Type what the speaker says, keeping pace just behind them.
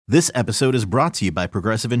This episode is brought to you by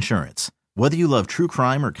Progressive Insurance. Whether you love true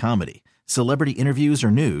crime or comedy, celebrity interviews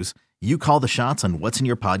or news, you call the shots on what's in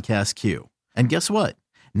your podcast queue. And guess what?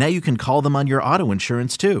 Now you can call them on your auto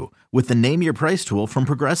insurance too with the Name Your Price tool from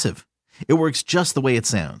Progressive. It works just the way it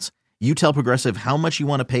sounds. You tell Progressive how much you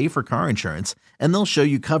want to pay for car insurance, and they'll show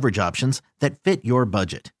you coverage options that fit your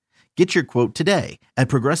budget. Get your quote today at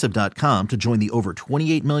Progressive.com to join the over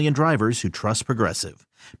 28 million drivers who trust Progressive.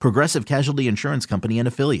 Progressive Casualty Insurance Company and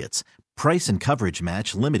Affiliates. Price and coverage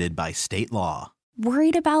match limited by state law.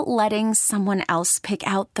 Worried about letting someone else pick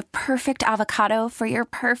out the perfect avocado for your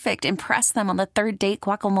perfect impress them on the third date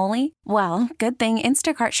guacamole? Well, good thing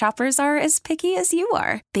Instacart shoppers are as picky as you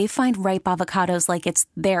are. They find ripe avocados like it's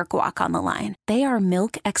their guac on the line. They are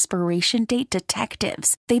milk expiration date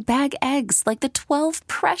detectives. They bag eggs like the 12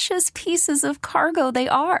 precious pieces of cargo they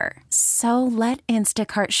are. So let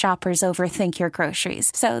Instacart shoppers overthink your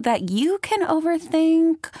groceries so that you can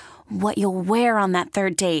overthink what you'll wear on that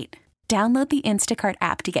third date. Download the Instacart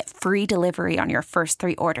app to get free delivery on your first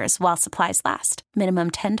 3 orders while supplies last.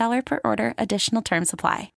 Minimum $10 per order. Additional terms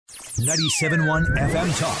apply. 97.1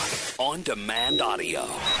 FM Talk. On demand audio.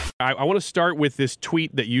 I want to start with this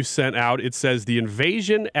tweet that you sent out. It says, "The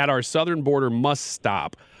invasion at our southern border must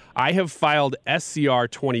stop. I have filed SCR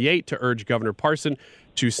 28 to urge Governor Parson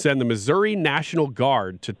to send the Missouri National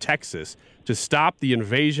Guard to Texas to stop the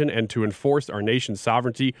invasion and to enforce our nation's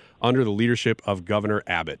sovereignty under the leadership of Governor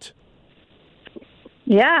Abbott."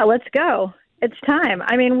 Yeah, let's go. It's time.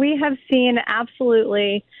 I mean, we have seen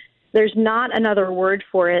absolutely, there's not another word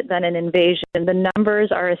for it than an invasion. The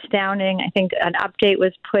numbers are astounding. I think an update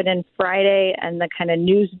was put in Friday and the kind of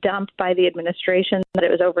news dump by the administration that it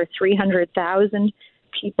was over 300,000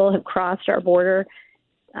 people have crossed our border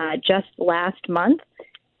just last month.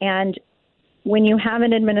 And when you have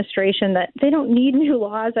an administration that they don't need new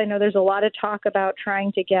laws, I know there's a lot of talk about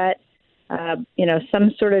trying to get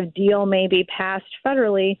some sort of deal maybe passed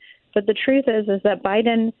federally. But the truth is that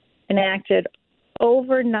Biden enacted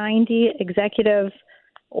over 90 executive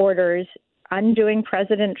orders undoing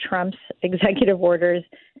President Trump's executive orders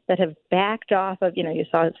that have backed off of, you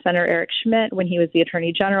saw Senator Eric Schmidt when he was the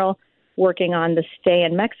Attorney General working on the stay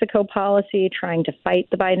in Mexico policy, trying to fight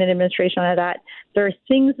the Biden administration on that. There are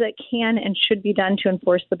things that can and should be done to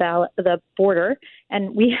enforce the border.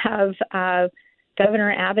 And we have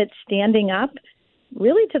Governor Abbott standing up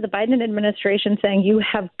really to the Biden administration saying, you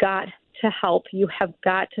have got to help. You have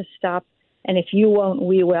got to stop. And if you won't,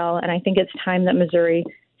 we will. And I think it's time that Missouri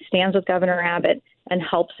stands with Governor Abbott and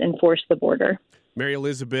helps enforce the border. Mary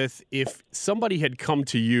Elizabeth, if somebody had come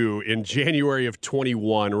to you in January of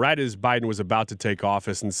 21, right as Biden was about to take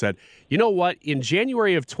office, and said, you know what, in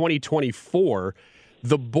January of 2024,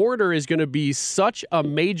 the border is going to be such a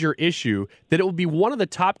major issue that it will be one of the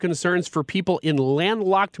top concerns for people in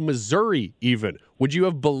landlocked Missouri even. Would you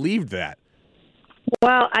have believed that?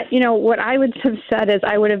 Well, what I would have said is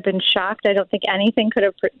I would have been shocked. I don't think anyone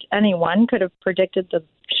could have predicted the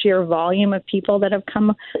sheer volume of people that have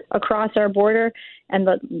come across our border and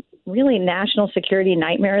the really national security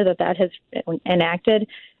nightmare that has enacted.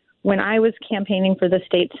 When I was campaigning for the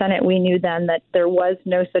state Senate, we knew then that there was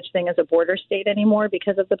no such thing as a border state anymore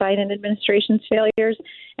because of the Biden administration's failures.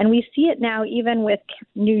 And we see it now even with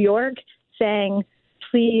New York saying,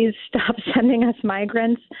 please stop sending us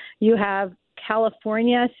migrants. You have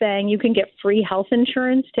California saying you can get free health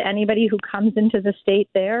insurance to anybody who comes into the state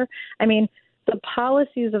there. I mean, the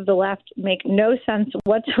policies of the left make no sense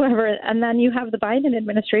whatsoever. And then you have the Biden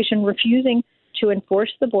administration refusing to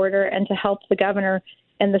enforce the border and to help the governor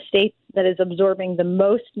in the state that is absorbing the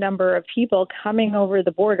most number of people coming over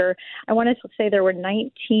the border. I want to say there were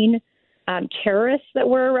 19 terrorists that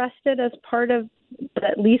were arrested as part of,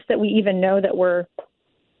 at least that we even know that were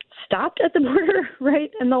stopped at the border,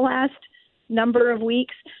 right, in the last number of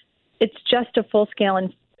weeks. It's just a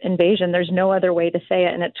full-scale invasion. There's no other way to say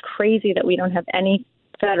it, and it's crazy that we don't have any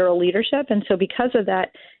federal leadership. And so because of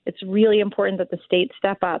that, it's really important that the states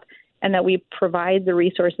step up and that we provide the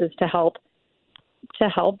resources to help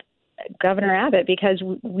Governor Abbott, because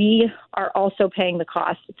we are also paying the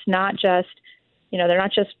cost. It's not just, they're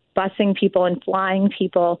not just busing people and flying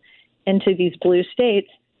people into these blue states.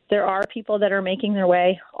 There are people that are making their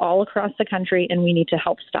way all across the country, and we need to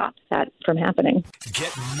help stop that from happening.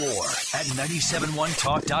 Get more at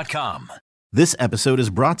 971talk.com. This episode is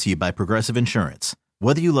brought to you by Progressive Insurance.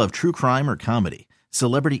 Whether you love true crime or comedy,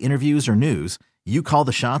 celebrity interviews or news, you call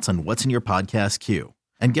the shots on what's in your podcast queue.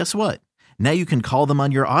 And guess what? Now you can call them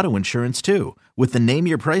on your auto insurance too with the Name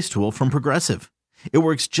Your Price tool from Progressive. It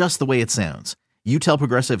works just the way it sounds. You tell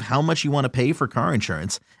Progressive how much you want to pay for car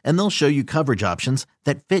insurance, and they'll show you coverage options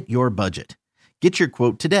that fit your budget. Get your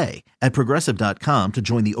quote today at Progressive.com to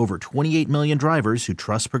join the over 28 million drivers who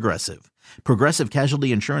trust Progressive. Progressive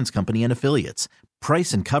Casualty Insurance Company and Affiliates.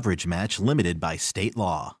 Price and coverage match limited by state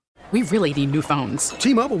law. We really need new phones.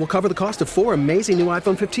 T-Mobile will cover the cost of 4 amazing new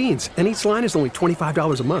iPhone 15s, and each line is only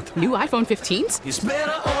 $25 a month. New iPhone 15s? It's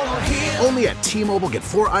better over here. Only at T-Mobile, get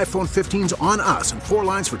 4 iPhone 15s on us and 4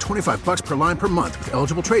 lines for $25 per line per month with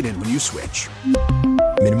eligible trade-in when you switch.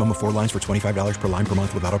 Minimum of 4 lines for $25 per line per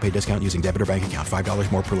month with autopay discount using debit or bank account.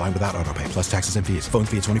 $5 more per line without autopay, plus taxes and fees. Phone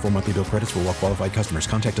fee at 24 monthly bill credits for well-qualified customers.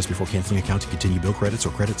 Contact us before canceling account to continue bill credits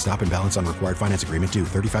or credit stop and balance on required finance agreement due.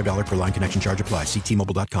 $35 per line connection charge applies. See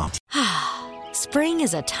T-Mobile.com. Spring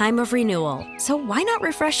is a time of renewal, so why not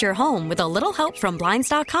refresh your home with a little help from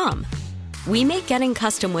Blinds.com? We make getting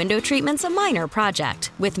custom window treatments a minor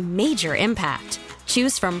project with major impact.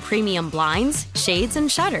 Choose from premium blinds, shades, and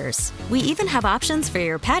shutters. We even have options for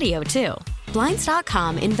your patio, too.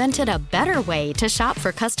 Blinds.com invented a better way to shop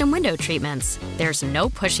for custom window treatments. There's no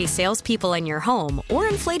pushy salespeople in your home or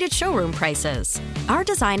inflated showroom prices. Our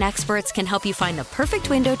design experts can help you find the perfect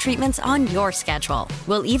window treatments on your schedule.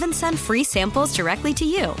 We'll even send free samples directly to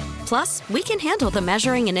you. Plus, we can handle the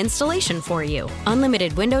measuring and installation for you.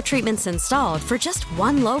 Unlimited window treatments installed for just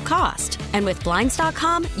one low cost. And with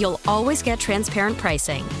Blinds.com, you'll always get transparent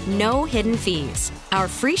pricing. No hidden fees. Our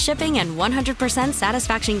free shipping and 100%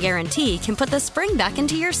 satisfaction guarantee can put the spring back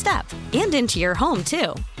into your step and into your home,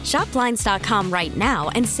 too. Shop Blinds.com right now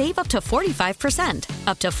and save up to 45%.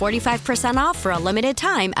 Up to 45% off for a limited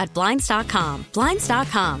time at Blinds.com.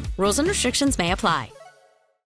 Blinds.com. Rules and restrictions may apply.